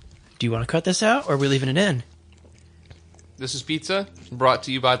roll? Do you want to cut this out, or are we leaving it in? This is pizza brought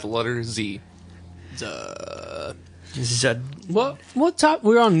to you by the letter Z. What top?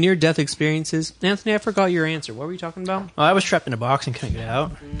 We're on near-death experiences. Anthony, I forgot your answer. What were you talking about? Oh, I was trapped in a box and couldn't get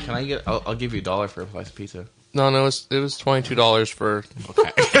out. Can I get? I'll give you $1 for a slice of pizza. No, it was $22 for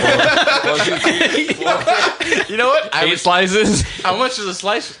Okay. You know what? 8 slices. How much is a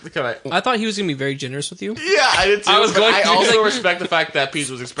slice? Can I? I thought he was going to be very generous with you. Yeah, I did too. I was but going I to- also respect the fact that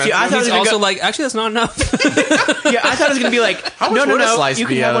pizza was expensive. See, I thought He's it was also gonna like, actually, that's not enough. Yeah, I thought it was gonna be like, much no, would a slice you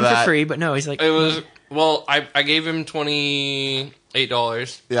can be have out one of for that? free, but no, he's like, It was I gave him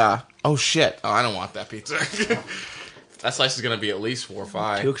 $28. Yeah. Oh shit. Oh, I don't want that pizza. That slice is gonna be at least 4 or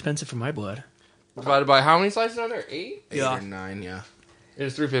 5. too expensive for my blood. Divided by how many slices are there? 8. 8 or 9. Yeah. It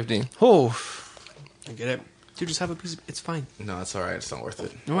was $3.50. Oh, I get it. Dude, just have a piece. It's fine. No, it's all right. It's not worth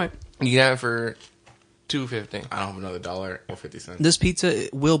it. All right. You can have it for $2.50. I don't have another $1 or 50 cents. This pizza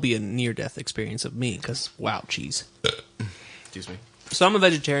will be a near-death experience of me because, wow, cheese. Excuse me. So I'm a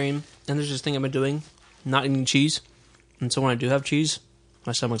vegetarian, and there's this thing I've been doing, not eating cheese. And so when I do have cheese,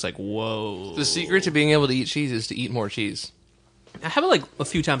 my stomach's like, whoa. The secret to being able to eat cheese is to eat more cheese. I have it like a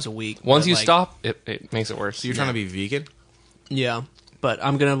few times a week. Once but, you like, stop, it makes it worse. So you're trying to be vegan? Yeah. But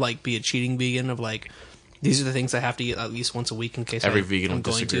I'm going to like be a cheating vegan of like, these are the things I have to eat at least once a week in case Every I'm vegan will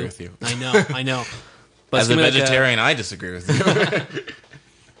going disagree to. with you. I know. But As it's a gonna be like vegetarian, I disagree with you.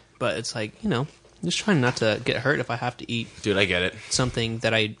 but it's like, just trying not to get hurt if I have to eat Dude, I get it. something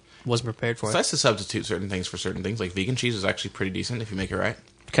that I wasn't prepared for. It's nice to substitute certain things for certain things. Like vegan cheese is actually pretty decent if you make it right.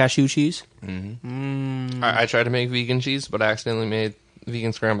 Cashew cheese. I tried to make vegan cheese, but I accidentally made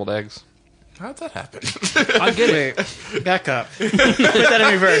vegan scrambled eggs. How'd that happen? I get it. back up. Put that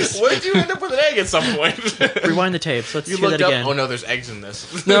in reverse. What did you end up with an egg at some point? Rewind the tapes. Let's You hear looked that up. again. Oh no, there's eggs in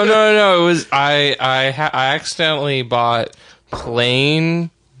this. No. It was I accidentally bought plain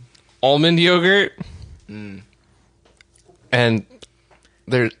almond yogurt, and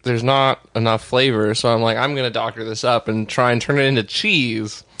there's not enough flavor. So I'm like, I'm gonna doctor this up and try and turn it into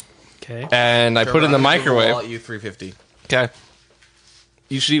cheese. Okay. And I put it in the microwave. I'll you $3.50. Okay.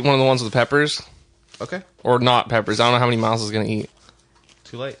 You should eat one of the ones with peppers, Okay. or not peppers. I don't know how many Miles is gonna eat.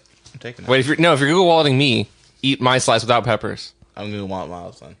 Too late. I'm taking it. Wait, if you're Google Walleting me, eat my slice without peppers. I'm gonna want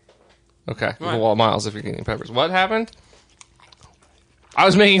Miles then. Okay, Google Wall Miles if you're eating peppers. What happened? I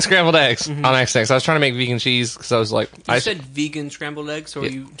was making scrambled eggs on accident. So I was trying to make vegan cheese because I was like, You said vegan scrambled eggs, so are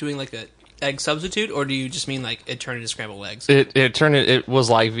you doing like a egg substitute, or do you just mean like it turned into scrambled eggs? it turned it was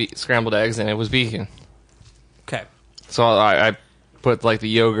like scrambled eggs and it was vegan. Okay. So I put like the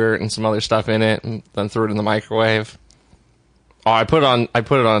yogurt and some other stuff in it and then threw it in the microwave. Oh, I put it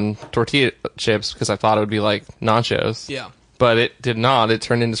on tortilla chips because I thought it would be like nachos. Yeah. But it did not. It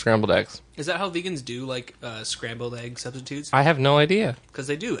turned into scrambled eggs. Is that how vegans do like scrambled egg substitutes? I have no idea. Because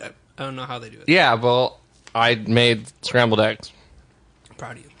they do. I don't know how they do it. Yeah, well, I made scrambled eggs. I'm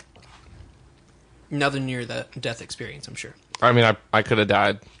proud of you. Another near the death experience, I'm sure. I mean, I could have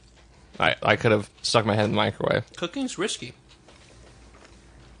died. I could have stuck my head in the microwave. Cooking's risky.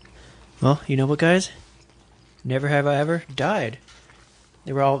 Well, you know what, guys? Never have I ever died.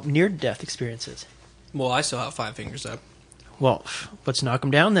 They were all near-death experiences. Well, I still have 5 fingers up. Well, let's knock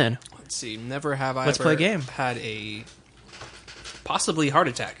them down then. Let's see. Never have I Let's ever play a game. had a possibly heart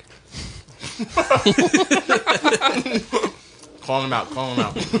attack. Calling him out.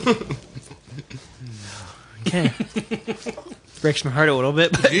 Okay. Breaks my heart a little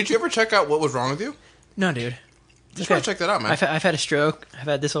bit, but Did you ever check out what was wrong with you? no, dude. Just Okay. want to check that out, man. I've had a stroke. I've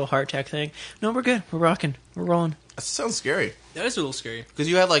had this little heart attack thing. No, we're good. We're rocking. We're rolling. That sounds scary. That is a little scary. Because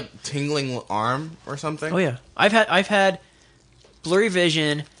you had like tingling arm or something. Oh yeah, I've had blurry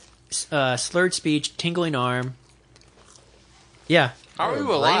vision, slurred speech, tingling arm. Yeah, How are Oh, you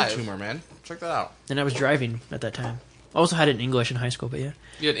brain alive? tumor, man. Check that out. and I was driving at that time. I also had it in English in high school, but yeah.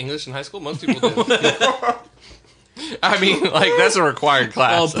 You had English in high school? Most people did. I mean, like, that's a required Oh,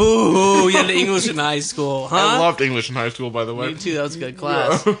 class. boo! You had English in high school, huh? I loved English in high school, by the way. Me too. That was a good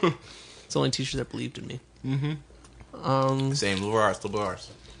class. It's the only teacher that believed in me. Mm-hmm. Same, liberal arts.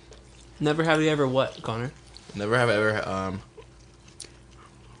 Never have you ever what, Connor? Never have ever.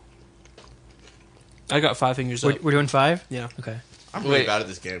 I got 5 fingers up. We're doing 5. Yeah. Okay. I'm really Wait. bad at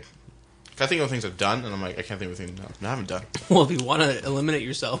this game. If I think of things I've done, and I'm like, I can't think of things I haven't done. Well, if you want to eliminate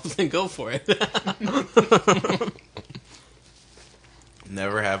yourself, then go for it.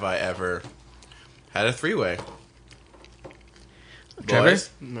 Never have I ever had a 3-way. Trevor? Boys.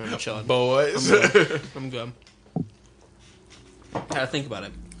 No, I'm chilling. Boys. I'm good. Gotta think about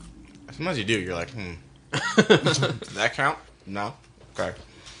it. Sometimes you do. You're like, Does that count? No? Okay.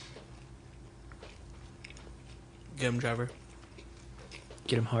 Get him, Trevor.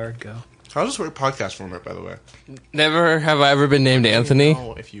 Get him hard. Go. How's this work podcast format, by the way? Never have I ever been named Anthony.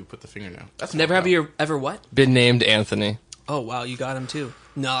 Oh, if you put the finger now. That's Never not have you ever what? Been named Anthony. Oh, wow, you got him too.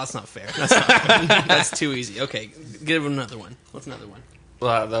 No, that's not fair. That's too easy. Okay, give him another one. What's another one?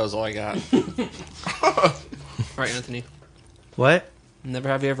 Well, that was all I got. All right, Anthony. What? Never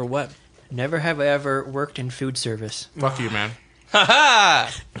have you ever what? Never have I ever worked in food service. Fuck you, man.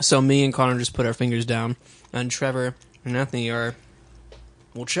 So me and Connor just put our fingers down, and Trevor and Anthony are...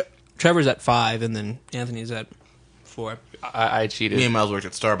 Well, Trevor's at 5, and then Anthony's at 4. I Me cheated. and Miles worked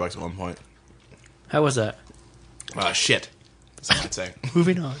at Starbucks at one point. How was that? Shit. That's what I'd say.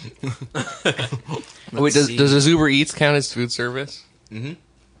 Moving on. Wait, see. does Uber Eats count as food service? Mhm.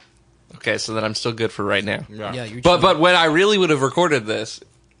 Okay, so then I'm still good for right now. Yeah, you're But when I really would have recorded this,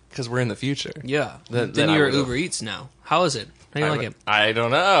 because we're in the future. Yeah. Then Then I you're would've. Uber Eats now. How is it? How do you like it? I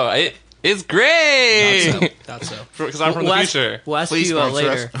don't know. It's great! Thought so. Because I'm from the future. We'll ask Please you sponsor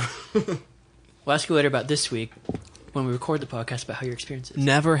later. We'll ask you later about this week when we record the podcast about how your experience is.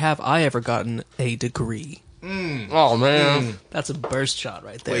 Never have I ever gotten a degree. Oh, man. That's a burst shot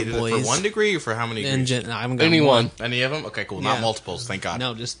right there, Wait, is boys. it for 1 degree or for how many degrees? No, I haven't gotten Anyone. one. Any of them? Okay, cool. Yeah. Not multiples, thank God.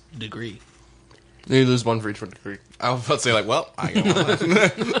 No, just degree. You lose one for each degree. I was about to say, like, well, I get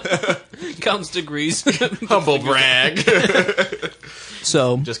one. Counts degrees. Humble brag.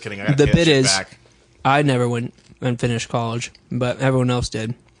 So Just kidding. I got The the bit shit is- back. I never went and finished college, but everyone else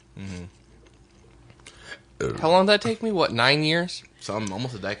did. How long did that take me? What, 9 years? So I'm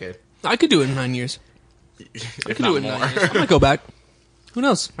almost a decade. I could do it in 9 years. If I could not do it in more. 9 years. I might go back. Who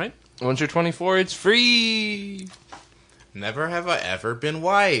knows, right? Once you're 24, it's free. Never have I ever been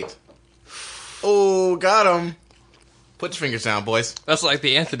white. Oh, got him. Put your fingers down, boys. That's like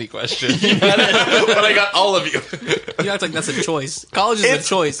the Anthony question. But I got all of you. You act like that's a choice. College is a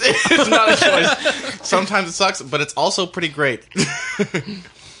choice. It's not a choice. Sometimes it sucks, but it's also pretty great.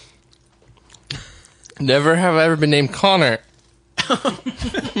 Never have I ever been named Connor.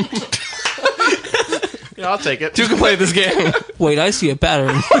 Yeah, I'll take it. Two can play this game. Wait, I see a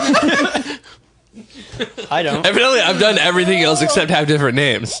pattern. I don't. Evidently, I've done everything else except have different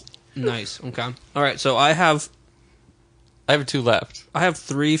names. Nice. Okay. All right. So I have 2 left.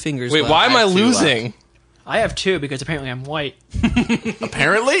 3 fingers. Wait, left. why am I have 2 losing? I have 2 because apparently I'm white.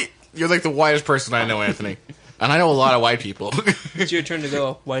 Apparently, you're like the whitest person I know, Anthony. And I know a lot of white people. It's your turn to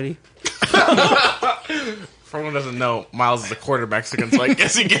go, Whitey. For anyone who doesn't know, Miles is a quarter Mexican, so I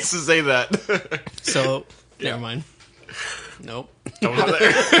guess he gets to say that. So never mind. Nope. Don't go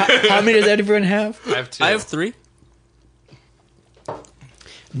there. How many does everyone have? I have 2. I have 3.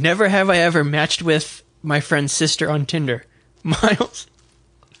 Never have I ever matched with my friend's sister on Tinder. Miles.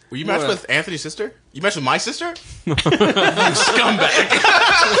 Were you matched with Anthony's sister? You matched with my sister? You scumbag.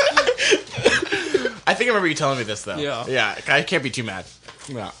 I think I remember you telling me this, though. Yeah. Yeah, I can't be too mad.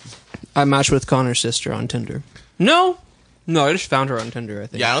 Yeah. I matched with Connor's sister on Tinder. No, I just found her on Tinder. I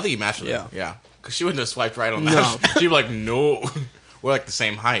think. Yeah, I don't think you matched with Yeah. her. Yeah. Because she wouldn't have swiped right on that. She'd be like, no. We're like the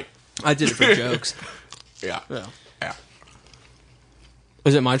same height. I did it for jokes. Yeah. Yeah. Yeah.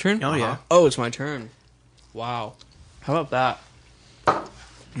 Is it my turn? Oh, yeah. Oh, it's my turn. Wow. How about that?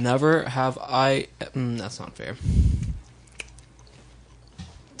 Never have I. That's not fair.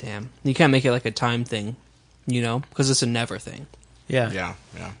 Damn. You can't make it like a time thing, you know, because it's a never thing. Yeah. Yeah.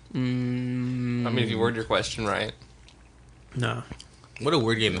 Yeah. I mean, if you word your question right. No. What a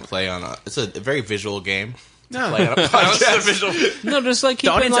weird game to play on. It's a very visual game. No. Play on a podcast. No, just like The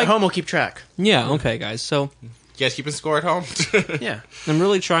keep audience like. at home will keep track. Yeah. Okay, guys. So guys keeping score at home? Yeah. I'm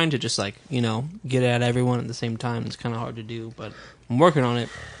really trying to just like, get at everyone at the same time. It's kind of hard to do, but I'm working on it.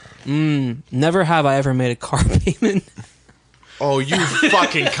 Never have I ever made a car payment. Oh, you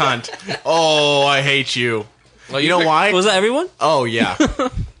fucking cunt. Oh, I hate you. Well, you know why? Was that everyone? Oh, yeah.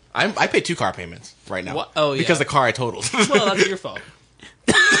 I pay 2 car payments right now. What? Oh, yeah. Because the car I totaled. Well, that's your fault.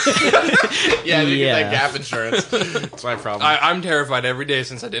 Yeah, they get Yeah. that gap insurance. That's my problem. I'm terrified every day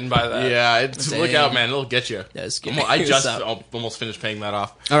since I didn't buy that. yeah, look Dang. out, man. It'll get you. That's scary. I just Yourself. almost finished paying that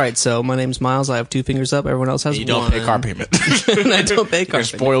off. All right, so my name's Miles. I have 2 fingers up. Everyone else has You don't one. pay car payment. And I don't pay car You're a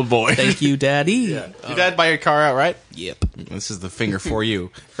payment. spoiled boy. Thank you, Daddy. Your dad buy your car outright? Yep. This is the finger for you.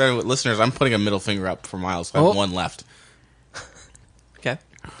 For any listeners, I'm putting a middle finger up for Miles. I have Oh. 1 left. Okay.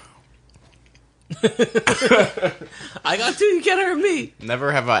 I got 2. You can't hurt me.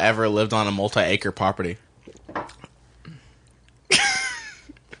 Never have I ever lived on a multi-acre property.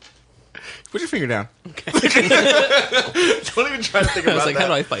 Put your finger down. Okay. Don't even try to think I about was like, that. how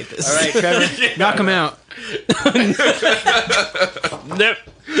do I fight this? All right, Trevor, knock him out. Nope.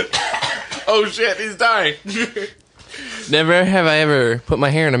 Oh shit, he's dying. Never have I ever put my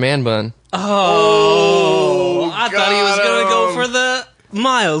hair in a man bun. Oh, I thought he was got going to go him. for the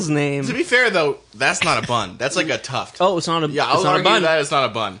Miles name. To be fair though, that's not a bun. That's like a tuft. Oh, it's not a, Yeah, it's I'll not a argue bun. that it's not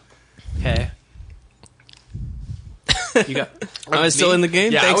a bun. Okay. You got. Am I still in the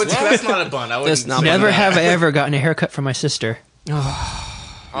game? Yeah, I Thanks. would, that's not a bun. I wouldn't That's not say Never that. have I ever gotten a haircut from my sister.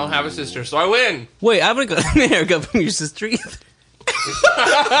 I don't have a sister, so I win. Wait, I haven't got a haircut from your sister either.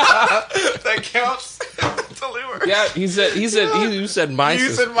 That counts. Deliver. Yeah, you said my You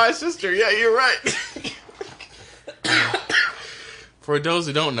sister. said my sister. Yeah, you're right. For those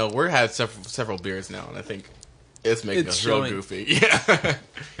who don't know, we're had several beers now, and I think it's making It's us real showing. goofy. Yeah.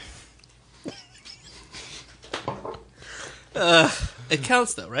 It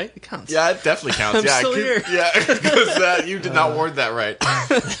counts though, right? It counts. Yeah, it definitely counts. I'm yeah, still here. Yeah, because you did not word that right.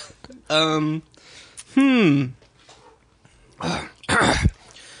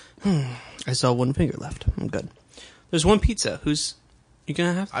 I saw 1 finger left. I'm good. There's 1 pizza. Who's you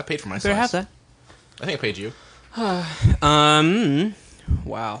gonna have? I paid for my Better have slice. that. I think I paid you.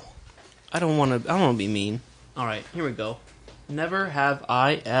 Wow. I don't want to be mean. All right, here we go. Never have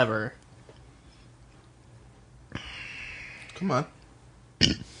I ever. Come on.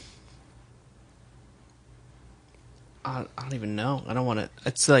 I don't even know. I don't want to.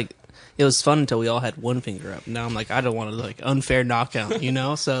 It's like it was fun until we all had 1 finger up. Now I'm like, I don't want to unfair knockout,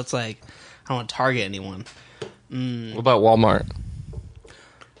 So it's like I don't want to target anyone. What about Walmart?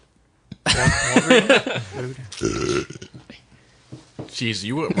 Jeez,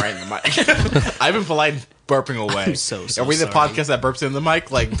 you went right in the mic. I've been polite burping away. I'm so Are we the sorry. podcast that burps in the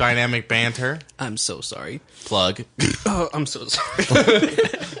mic, like dynamic banter? I'm so sorry. Plug. Oh, I'm so sorry.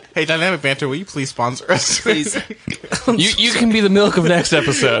 Hey, dynamic banter, will you please sponsor us? Please. You can be the milk of next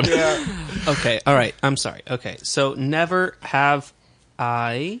episode. Okay, all right. I'm sorry. Okay, so never have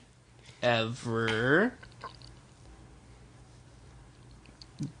I ever.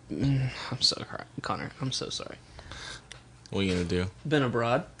 I'm so Connor. I'm so sorry. What are you gonna do? Been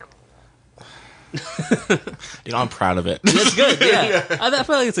abroad. I'm proud of it. That's good. Yeah, I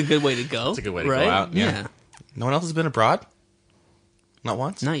feel like it's a good way to go. It's a good way to right? go out. Yeah. No one else has been abroad? Not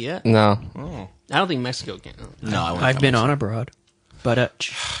once? Not yet. No. Oh. I don't think Mexico can. No, I I've been on abroad, but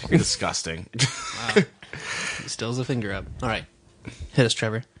You're disgusting. He still has a finger up. All right, hit us,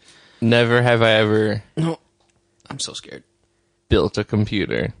 Trevor. Never have I ever No, I'm so scared. built a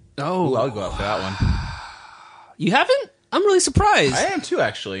computer. Oh, I'll go out for that one. you haven't? I'm really surprised. I am too,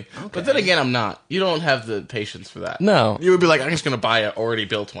 actually. But then again, I'm not. You don't have the patience for that. No. You would be like, I'm just gonna buy an already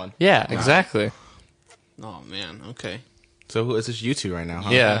built one. Yeah, exactly. Oh man. Okay. So who is this you two right now? Huh?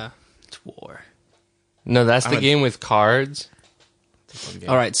 Yeah. It's war. No, that's the a- game with cards. It's a fun game.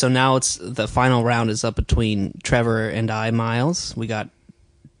 All right, so now it's the final round is up between Trevor and I, Miles. We got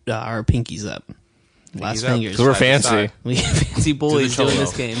our pinkies up. Last up. fingers. So we're Side to fancy. side. We fancy boys To the doing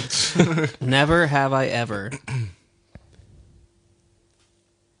this game. Never have I ever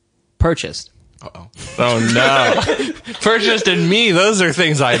purchased Uh-oh. Oh no. Purchased in me, those are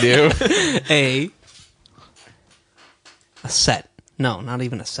things I do. a set. No, not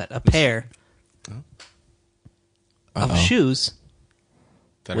even a set. A pair of shoes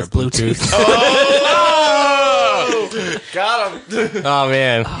That with are Bluetooth. Bluetooth. Got him. Oh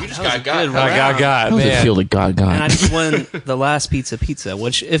man. You just got got. I got man. to God And I just won the last pizza,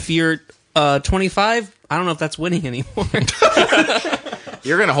 which if you're 25, I don't know if that's winning anymore.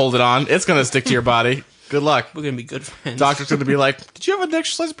 You're gonna hold it on. It's gonna stick to your body. Good luck. We're going to be good friends. Doctor's gonna be like, "Did you have an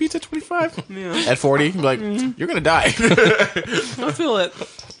extra slice of pizza at 25?" Yeah. At 40, you'll be like, "You're gonna die." I feel it.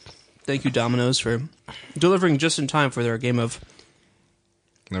 Thank you, Domino's, for delivering just in time for their game of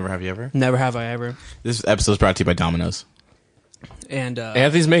Never Have You Ever? Never Have I Ever. This episode is brought to you by Domino's. And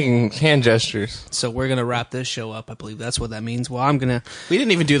Anthony's making hand gestures. so we're going to wrap this show up. I believe that's what that means. Well, I'm going to... We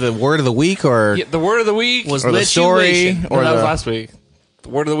didn't even do the word of the week or Yeah, the word of the week Was or the story lituation. or or that was the last week. The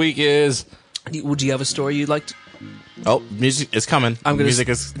word of the week is Would you have a story you'd like to... music is coming. I'm gonna music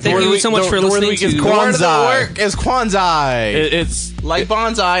is Thank you so much for the word of the listening week is to... Kwanzaa. Is Kwanzaa. it's Like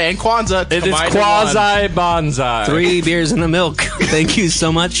bonsai and Kwanzaa. it is combined in one. quasi bonsai. 3 beers and a milk. Thank you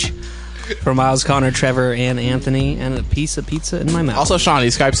so much. For Miles, Connor, Trevor, and Anthony, and a piece of pizza in my mouth. Also, Sean, he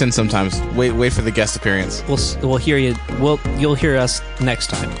Skypes in sometimes. Wait for the guest appearance. We'll hear you. You'll hear us next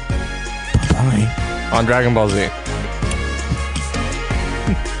time. Bye. On Dragon Ball Z.